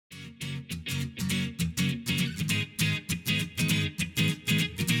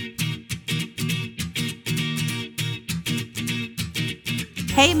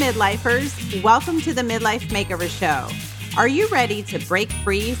Hey, midlifers. Welcome to the Midlife Makeover Show. Are you ready to break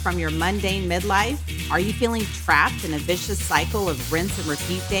free from your mundane midlife? Are you feeling trapped in a vicious cycle of rinse and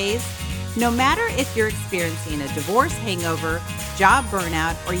repeat days? No matter if you're experiencing a divorce hangover, job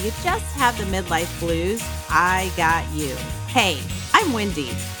burnout, or you just have the midlife blues, I got you. Hey, I'm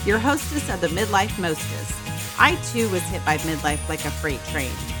Wendy, your hostess of the Midlife Mostess. I too was hit by midlife like a freight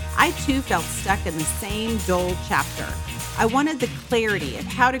train. I too felt stuck in the same dull chapter. I wanted the clarity of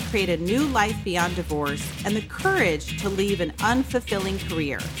how to create a new life beyond divorce and the courage to leave an unfulfilling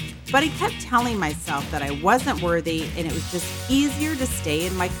career. But I kept telling myself that I wasn't worthy and it was just easier to stay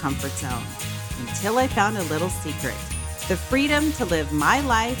in my comfort zone until I found a little secret: the freedom to live my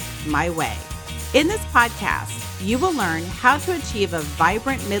life my way. In this podcast, you will learn how to achieve a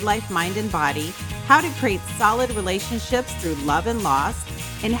vibrant midlife mind and body, how to create solid relationships through love and loss,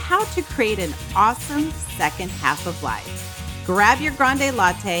 and how to create an awesome second half of life. Grab your grande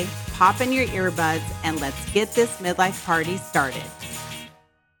latte, pop in your earbuds, and let's get this midlife party started.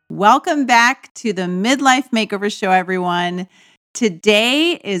 Welcome back to the Midlife Makeover Show, everyone.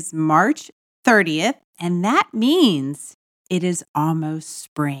 Today is March 30th, and that means it is almost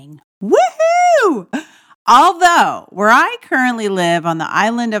spring. Woohoo! Although, where I currently live on the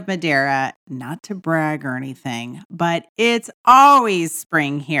island of Madeira, not to brag or anything, but it's always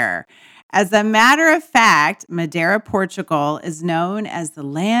spring here. As a matter of fact, Madeira, Portugal is known as the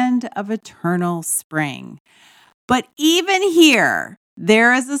land of eternal spring. But even here,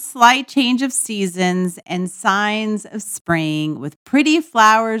 there is a slight change of seasons and signs of spring, with pretty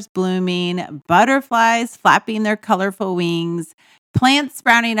flowers blooming, butterflies flapping their colorful wings, plants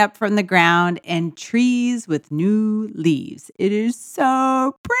sprouting up from the ground, and trees with new leaves. It is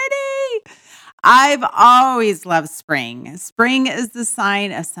so pretty. I've always loved spring. Spring is the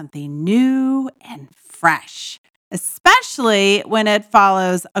sign of something new and fresh, especially when it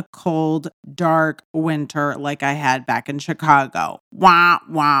follows a cold, dark winter like I had back in Chicago. Wah,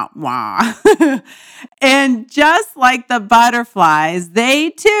 wah, wah. And just like the butterflies, they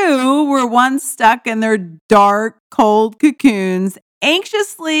too were once stuck in their dark, cold cocoons,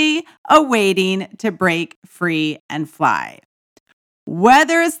 anxiously awaiting to break free and fly.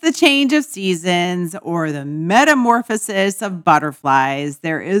 Whether it's the change of seasons or the metamorphosis of butterflies,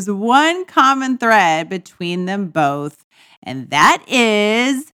 there is one common thread between them both, and that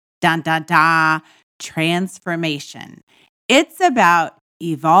is, dun, dun, dun, transformation. It's about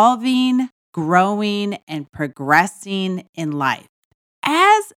evolving, growing, and progressing in life,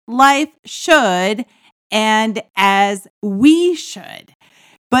 as life should and as we should.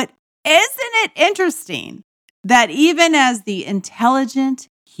 But isn't it interesting that even as the intelligent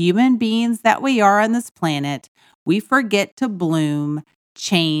human beings that we are on this planet, we forget to bloom,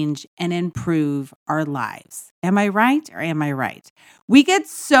 change, and improve our lives? Am I right or am I right? We get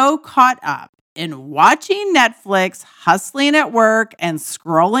so caught up in watching Netflix, hustling at work, and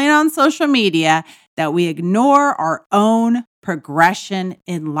scrolling on social media that we ignore our own progression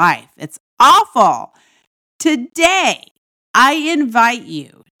in life. It's awful. Today, I invite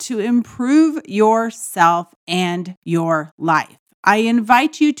you to improve yourself and your life. I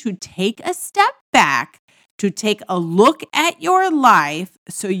invite you to take a step back, to take a look at your life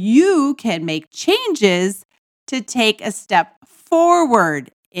so you can make changes to take a step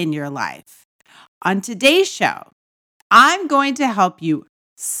forward in your life. On today's show, I'm going to help you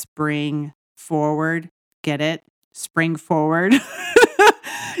spring forward. Get it? Spring forward.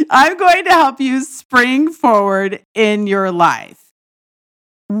 I'm going to help you spring forward in your life.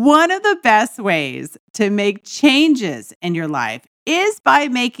 One of the best ways to make changes in your life is by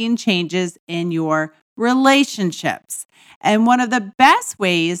making changes in your relationships. And one of the best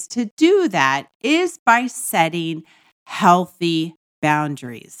ways to do that is by setting healthy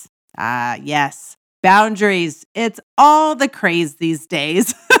boundaries. Yes, boundaries. It's all the craze these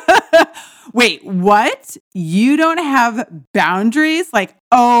days. Wait, what? You don't have boundaries? Like,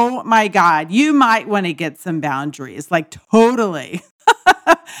 oh my God, you might want to get some boundaries. Like, totally.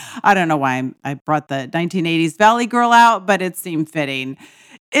 I don't know why I brought the 1980s Valley Girl out, but it seemed fitting.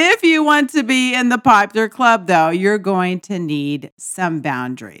 If you want to be in the popular club, though, you're going to need some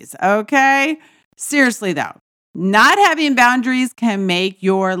boundaries, okay? Seriously, though, not having boundaries can make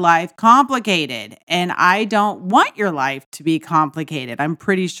your life complicated, and I don't want your life to be complicated. I'm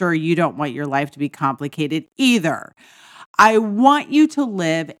pretty sure you don't want your life to be complicated either. I want you to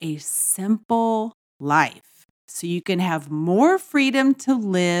live a simple life so you can have more freedom to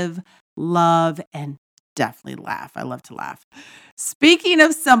live, love, and definitely laugh. I love to laugh. Speaking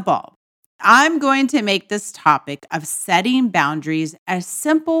of simple, I'm going to make this topic of setting boundaries as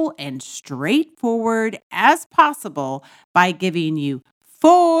simple and straightforward as possible by giving you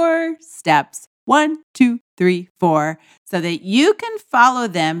 4 steps. 1, 2, 3, 4, so that you can follow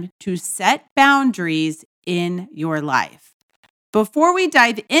them to set boundaries in your life. Before we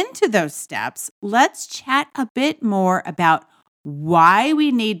dive into those steps, let's chat a bit more about why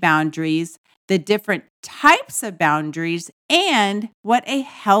we need boundaries, the different types of boundaries, and what a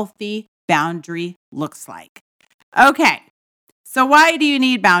healthy boundary looks like. Okay, so why do you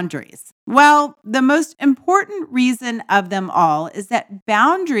need boundaries? Well, the most important reason of them all is that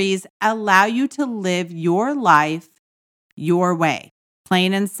boundaries allow you to live your life your way,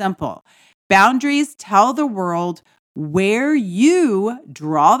 plain and simple. Boundaries tell the world where you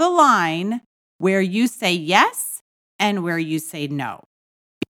draw the line, where you say yes and where you say no.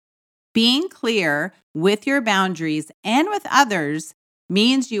 Being clear with your boundaries and with others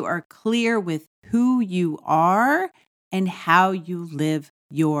means you are clear with who you are and how you live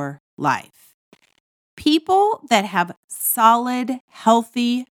your life. People that have solid,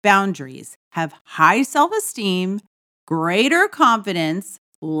 healthy boundaries have high self-esteem, greater confidence,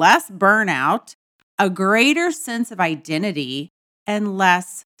 less burnout, a greater sense of identity, and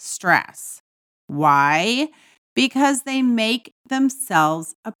less stress. Why? Because they make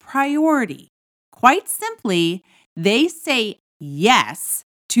themselves a priority. Quite simply, they say yes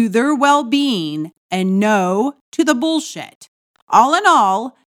to their well-being and no to the bullshit. All in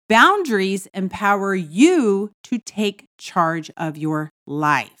all, boundaries empower you to take charge of your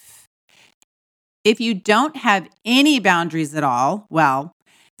life. If you don't have any boundaries at all, well,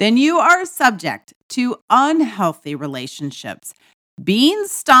 then you are subject to unhealthy relationships. Being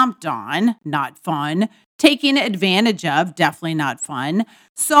stomped on, not fun. Taking advantage of, definitely not fun.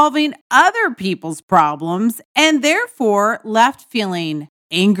 Solving other people's problems, and therefore left feeling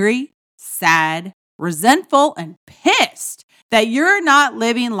angry, sad, resentful, and pissed that you're not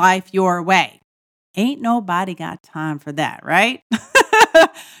living life your way. Ain't nobody got time for that, right?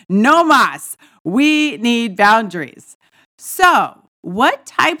 No mas. We need boundaries. So, what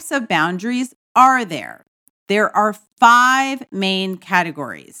types of boundaries are there? There are 5 main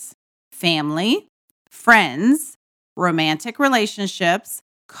categories: family, friends, romantic relationships,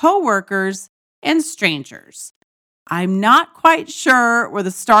 coworkers, and strangers. I'm not quite sure where the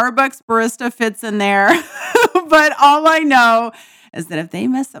Starbucks barista fits in there, but all I know is that if they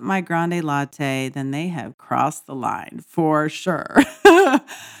mess up my grande latte, then they have crossed the line for sure.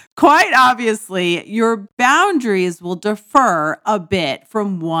 Quite obviously, your boundaries will differ a bit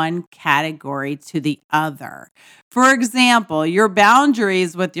from one category to the other. For example, your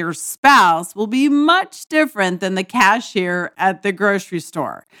boundaries with your spouse will be much different than the cashier at the grocery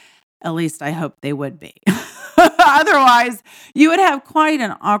store. At least I hope they would be. Otherwise, you would have quite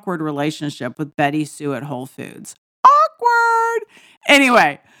an awkward relationship with Betty Sue at Whole Foods. Awkward.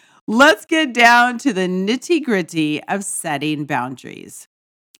 Anyway, let's get down to the nitty-gritty of setting boundaries.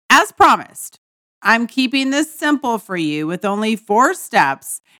 As promised, I'm keeping this simple for you with only 4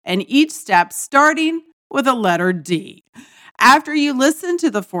 steps, and each step starting with a letter D. After you listen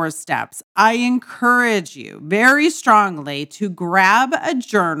to the 4 steps, I encourage you very strongly to grab a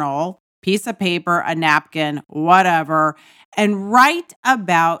journal, piece of paper, a napkin, whatever, and write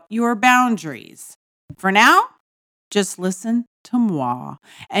about your boundaries. For now, just listen to moi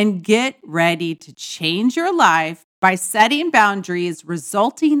and get ready to change your life by setting boundaries,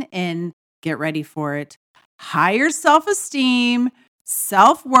 resulting in, get ready for it, higher self-esteem,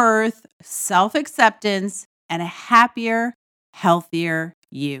 self-worth, self-acceptance, and a happier, healthier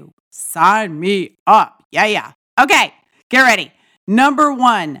you. Sign me up. Yeah. Okay, get ready. Number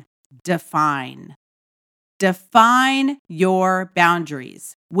 1, define. Define your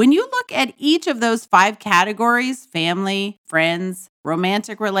boundaries. When you look at each of those 5 categories, family, friends,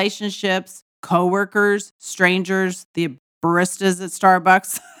 romantic relationships, coworkers, strangers, the baristas at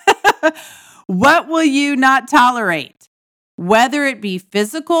Starbucks, what will you not tolerate? Whether it be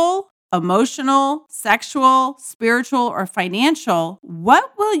physical, emotional, sexual, spiritual, or financial,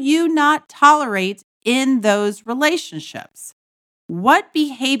 what will you not tolerate in those relationships? What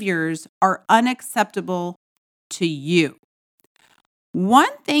behaviors are unacceptable to you?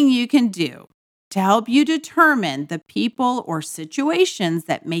 One thing you can do to help you determine the people or situations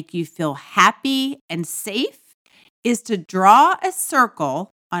that make you feel happy and safe is to draw a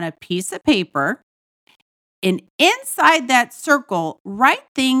circle on a piece of paper, and inside that circle, write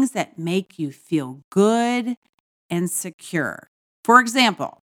things that make you feel good and secure. For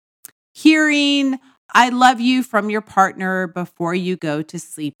example, hearing "I love you" from your partner before you go to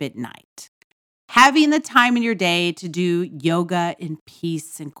sleep at night. Having the time in your day to do yoga in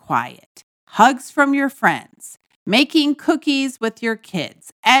peace and quiet. Hugs from your friends. Making cookies with your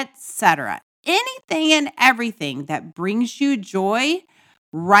kids, etc. Anything and everything that brings you joy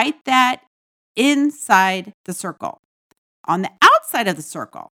Write that inside the circle. On the outside of the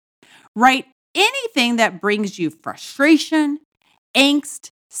circle, write anything that brings you frustration, angst,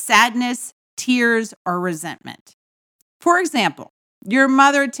 sadness, tears, or resentment. For example, your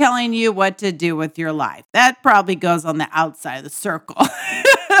mother telling you what to do with your life. That probably goes on the outside of the circle.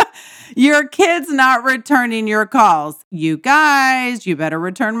 Your kids not returning your calls. You guys, you better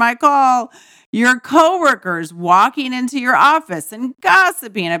return my call. Your coworkers walking into your office and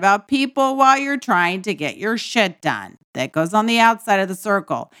gossiping about people while you're trying to get your shit done. That goes on the outside of the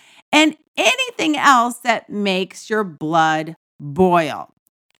circle. And anything else that makes your blood boil.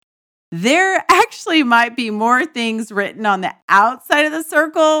 There actually might be more things written on the outside of the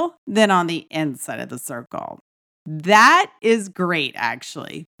circle than on the inside of the circle. That is great,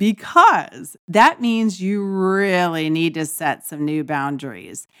 actually, because that means you really need to set some new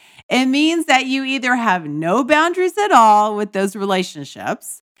boundaries. It means that you either have no boundaries at all with those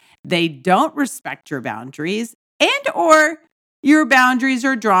relationships, they don't respect your boundaries, and or your boundaries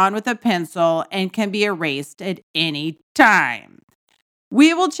are drawn with a pencil and can be erased at any time.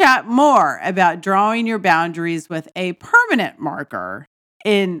 We will chat more about drawing your boundaries with a permanent marker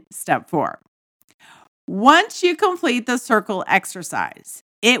in step 4. Once you complete the circle exercise,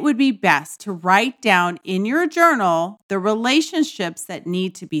 it would be best to write down in your journal the relationships that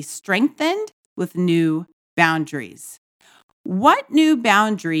need to be strengthened with new boundaries. What new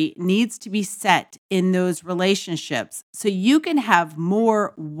boundary needs to be set in those relationships so you can have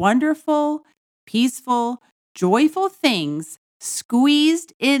more wonderful, peaceful, joyful things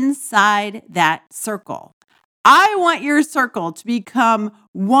squeezed inside that circle? I want your circle to become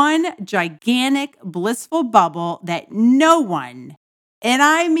one gigantic, blissful bubble that no one, and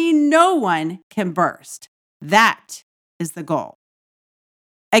I mean no one, can burst. That is the goal.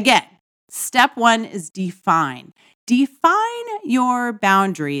 Again, step 1 is define. Define your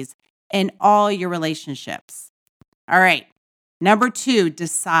boundaries in all your relationships. All right. Number 2,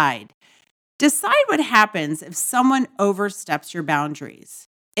 decide. Decide what happens if someone oversteps your boundaries.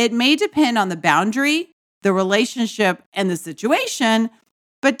 It may depend on the boundary, the relationship, and the situation,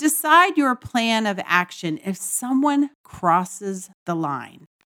 but decide your plan of action if someone crosses the line.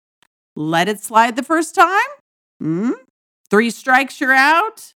 Let it slide the first time? 3 strikes, you're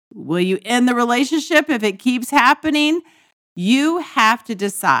out? Will you end the relationship if it keeps happening? You have to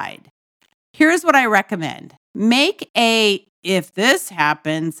decide. Here's what I recommend. Make a if this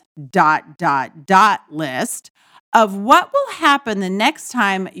happens, ... list of what will happen the next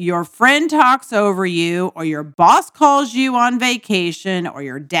time your friend talks over you, or your boss calls you on vacation, or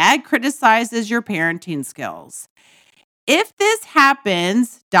your dad criticizes your parenting skills. If this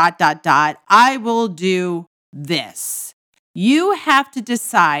happens, ... I will do this. You have to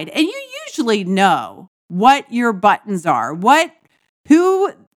decide, and you usually know what your buttons are,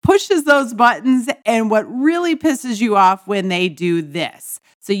 who pushes those buttons, and what really pisses you off when they do this.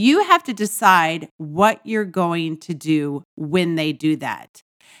 So you have to decide what you're going to do when they do that.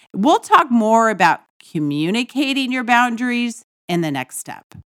 We'll talk more about communicating your boundaries in the next step.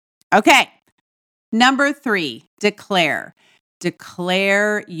 Okay. Number 3, declare.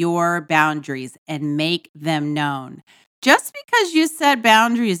 Declare your boundaries and make them known. Just because you set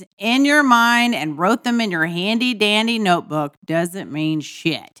boundaries in your mind and wrote them in your handy dandy notebook doesn't mean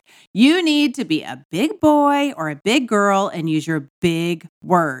shit. You need to be a big boy or a big girl and use your big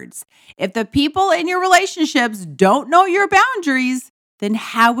words. If the people in your relationships don't know your boundaries, then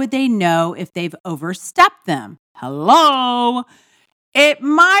how would they know if they've overstepped them? Hello? It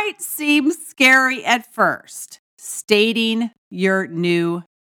might seem scary at first, stating your new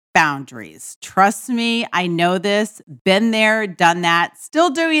boundaries. Trust me, I know this, been there, done that, still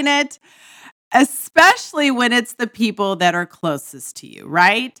doing it, especially when it's the people that are closest to you,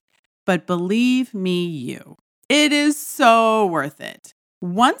 right? But believe me, it is so worth it.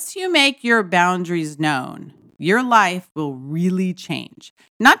 Once you make your boundaries known, your life will really change.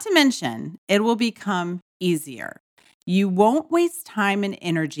 Not to mention, it will become easier. You won't waste time and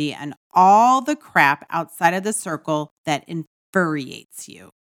energy on all the crap outside of the circle that infuriates you.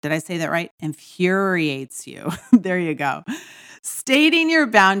 Did I say that right? Infuriates you. There you go. Stating your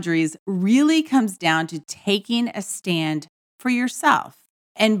boundaries really comes down to taking a stand for yourself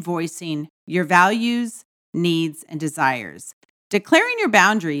and voicing your values, needs, and desires. Declaring your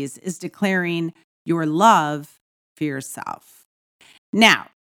boundaries is declaring your love for yourself. Now,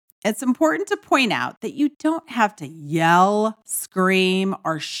 it's important to point out that you don't have to yell, scream,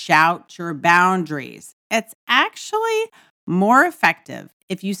 or shout your boundaries. It's actually more effective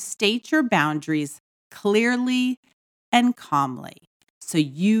if you state your boundaries clearly and calmly so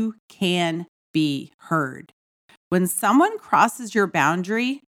you can be heard. When someone crosses your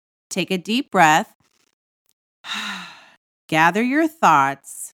boundary, take a deep breath, gather your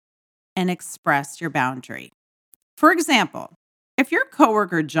thoughts, and express your boundary. For example, if your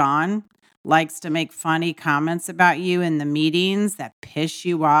coworker John likes to make funny comments about you in the meetings that piss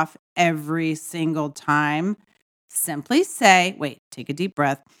you off every single time, simply say, wait, take a deep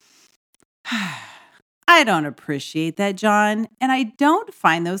breath. I don't appreciate that, John, and I don't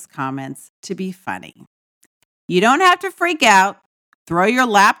find those comments to be funny. You don't have to freak out, throw your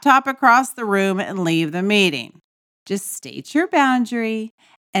laptop across the room, and leave the meeting. Just state your boundary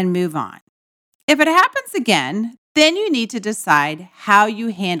and move on. If it happens again, then you need to decide how you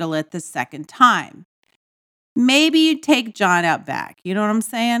handle it the second time. Maybe you take John out back. You know what I'm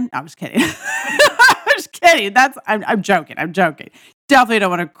saying? I'm just kidding. I'm just kidding. I'm joking. I'm joking. Definitely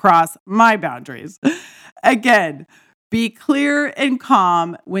don't want to cross my boundaries. Again, be clear and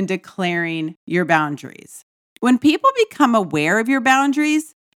calm when declaring your boundaries. When people become aware of your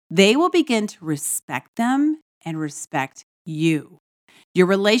boundaries, they will begin to respect them and respect you. Your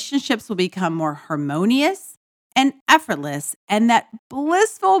relationships will become more harmonious and effortless, and that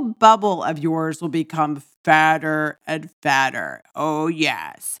blissful bubble of yours will become fatter and fatter. Oh,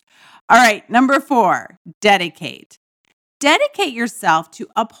 yes. All right, number 4, dedicate. Dedicate yourself to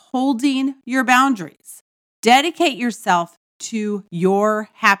upholding your boundaries. Dedicate yourself to your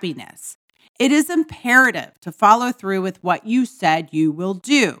happiness. It is imperative to follow through with what you said you will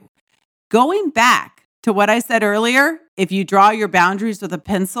do. Going back to what I said earlier, if you draw your boundaries with a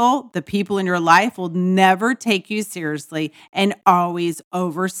pencil, the people in your life will never take you seriously and always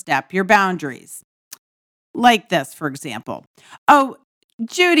overstep your boundaries. Like this, for example. Oh,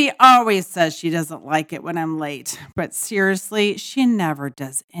 Judy always says she doesn't like it when I'm late, but seriously, she never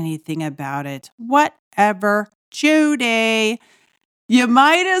does anything about it. Whatever, Judy. You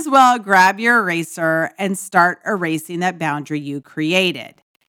might as well grab your eraser and start erasing that boundary you created.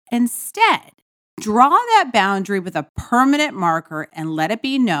 Instead, draw that boundary with a permanent marker and let it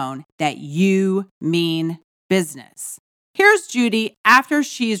be known that you mean business. Here's Judy after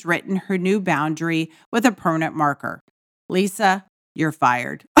she's written her new boundary with a permanent marker. Lisa, you're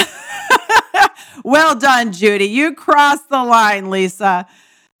fired. Well done, Judy. You crossed the line, Lisa.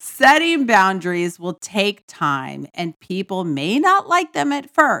 Setting boundaries will take time and people may not like them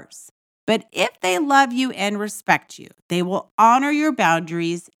at first. But if they love you and respect you, they will honor your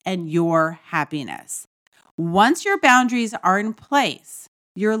boundaries and your happiness. Once your boundaries are in place,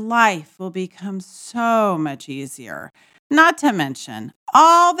 your life will become so much easier. Not to mention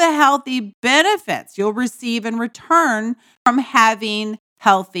all the healthy benefits you'll receive in return from having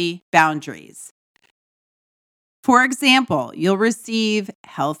healthy boundaries. For example, you'll receive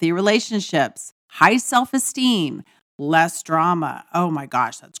healthy relationships, high self-esteem, less drama. Oh my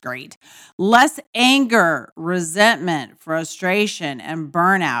gosh, that's great. Less anger, resentment, frustration, and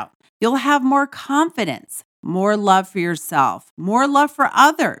burnout. You'll have more confidence, more love for yourself, more love for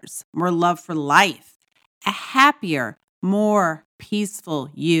others, more love for life, a happier, more peaceful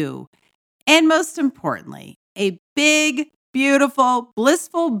you. And most importantly, a big, beautiful,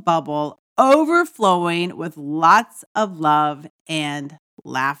 blissful bubble overflowing with lots of love and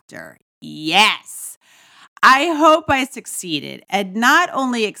laughter. Yes. I hope I succeeded at not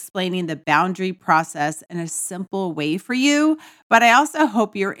only explaining the boundary process in a simple way for you, but I also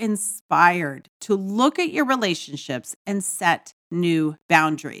hope you're inspired to look at your relationships and set new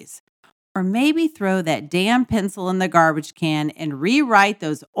boundaries. Or maybe throw that damn pencil in the garbage can and rewrite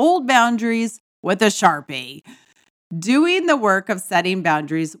those old boundaries with a Sharpie. Doing the work of setting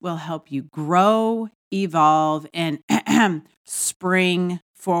boundaries will help you grow, evolve, and spring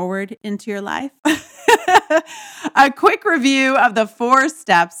forward into your life. A quick review of the 4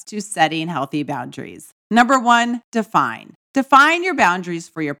 steps to setting healthy boundaries. Number 1, define. Define your boundaries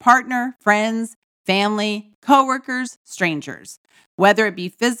for your partner, friends, family, coworkers, strangers. Whether it be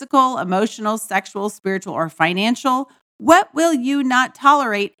physical, emotional, sexual, spiritual, or financial, what will you not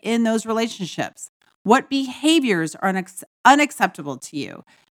tolerate in those relationships? What behaviors are unacceptable to you?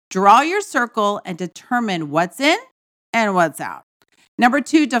 Draw your circle and determine what's in and what's out. Number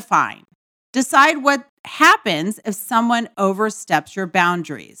 2, define. Decide what happens if someone oversteps your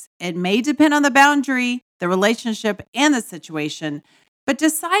boundaries. It may depend on the boundary, the relationship, and the situation, but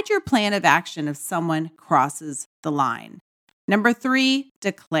decide your plan of action if someone crosses the line. Number 3,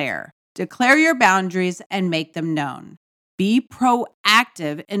 declare. Declare your boundaries and make them known. Be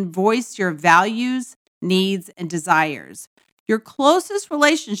proactive and voice your values, needs, and desires. Your closest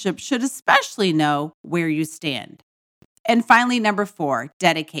relationship should especially know where you stand. And finally, number 4,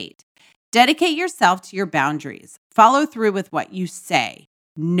 dedicate. Dedicate yourself to your boundaries. Follow through with what you say.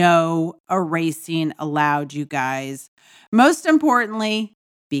 No erasing allowed, you guys. Most importantly,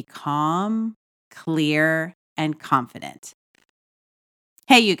 be calm, clear, and confident.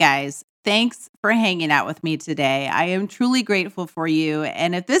 Hey, you guys. Thanks for hanging out with me today. I am truly grateful for you.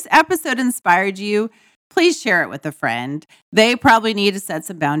 And if this episode inspired you, please share it with a friend. They probably need to set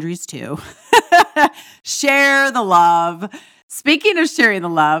some boundaries too. Share the love. Speaking of sharing the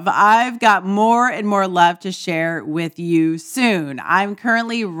love, I've got more and more love to share with you soon. I'm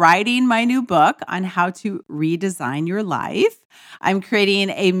currently writing my new book on how to redesign your life. I'm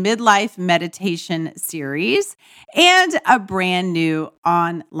creating a midlife meditation series and a brand new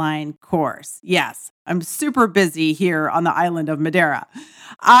online course. Yes, I'm super busy here on the island of Madeira.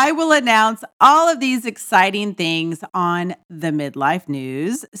 I will announce all of these exciting things on the Midlife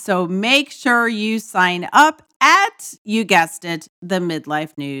News. So make sure you sign up at, you guessed it,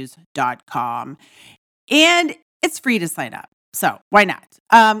 themidlifenews.com. And it's free to sign up. So why not?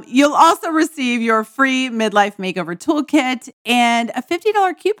 You'll also receive your free Midlife Makeover Toolkit and a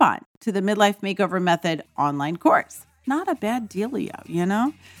 $50 coupon to the Midlife Makeover Method online course. Not a bad dealio, you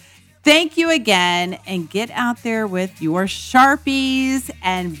know? Thank you again, and get out there with your Sharpies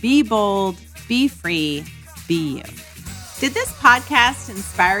and be bold, be free, be you. Did this podcast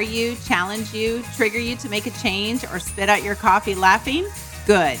inspire you, challenge you, trigger you to make a change, or spit out your coffee laughing?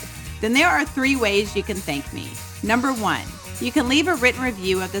 Good. Then there are 3 ways you can thank me. Number 1, you can leave a written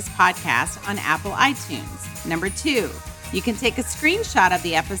review of this podcast on Apple iTunes. Number 2, you can take a screenshot of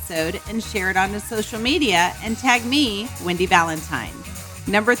the episode and share it onto social media and tag me, Wendy Valentine.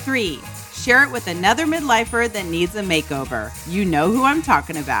 Number 3, share it with another midlifer that needs a makeover. You know who I'm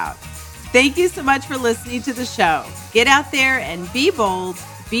talking about. Thank you so much for listening to the show. Get out there and be bold,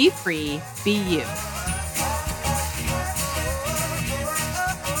 be free, be you.